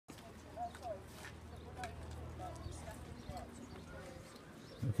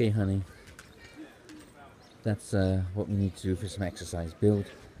Okay, honey. That's what we need to do for some exercise. Build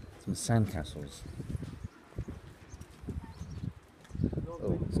some sandcastles.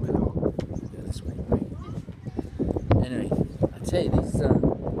 Oh, let's go this way. Right. Anyway, I tell you,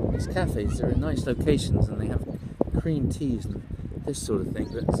 these cafes, they're in nice locations and they have cream teas and this sort of thing,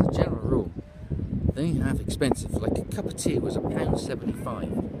 but as a general rule, they have expensive. Like a cup of tea was £1.75.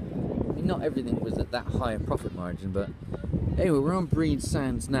 I mean, not everything was at that high a profit margin, but anyway, we're on Brean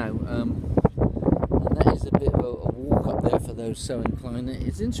Sands now, and that is a bit of a walk up there for those so inclined.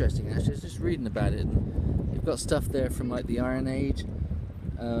 It's interesting actually, I was just reading about it, and you've got stuff there from like the Iron Age,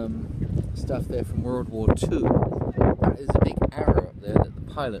 stuff there from World War II. There's a big arrow up there that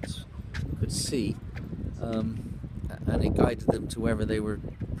the pilots could see, and it guided them to wherever they were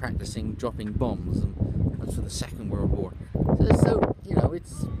practicing dropping bombs, and that's for the Second World War. So you know,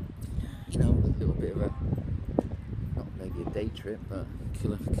 it's a little bit of a, not maybe a day trip, but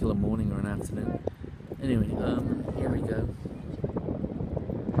kill a morning or an afternoon. Anyway, here we go.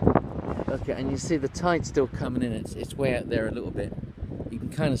 Okay, and you see the tide's still coming in. It's way out there a little bit. You can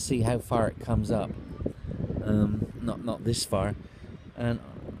kind of see how far it comes up. Not this far, and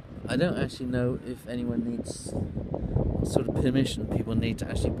I don't actually know if anyone needs what sort of permission people need to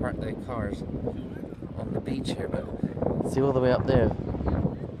actually park their cars on the beach here. But see all the way up there,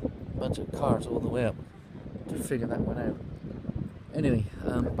 a bunch of cars all the way up. To figure that one out. Anyway,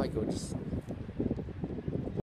 bye gorgeous.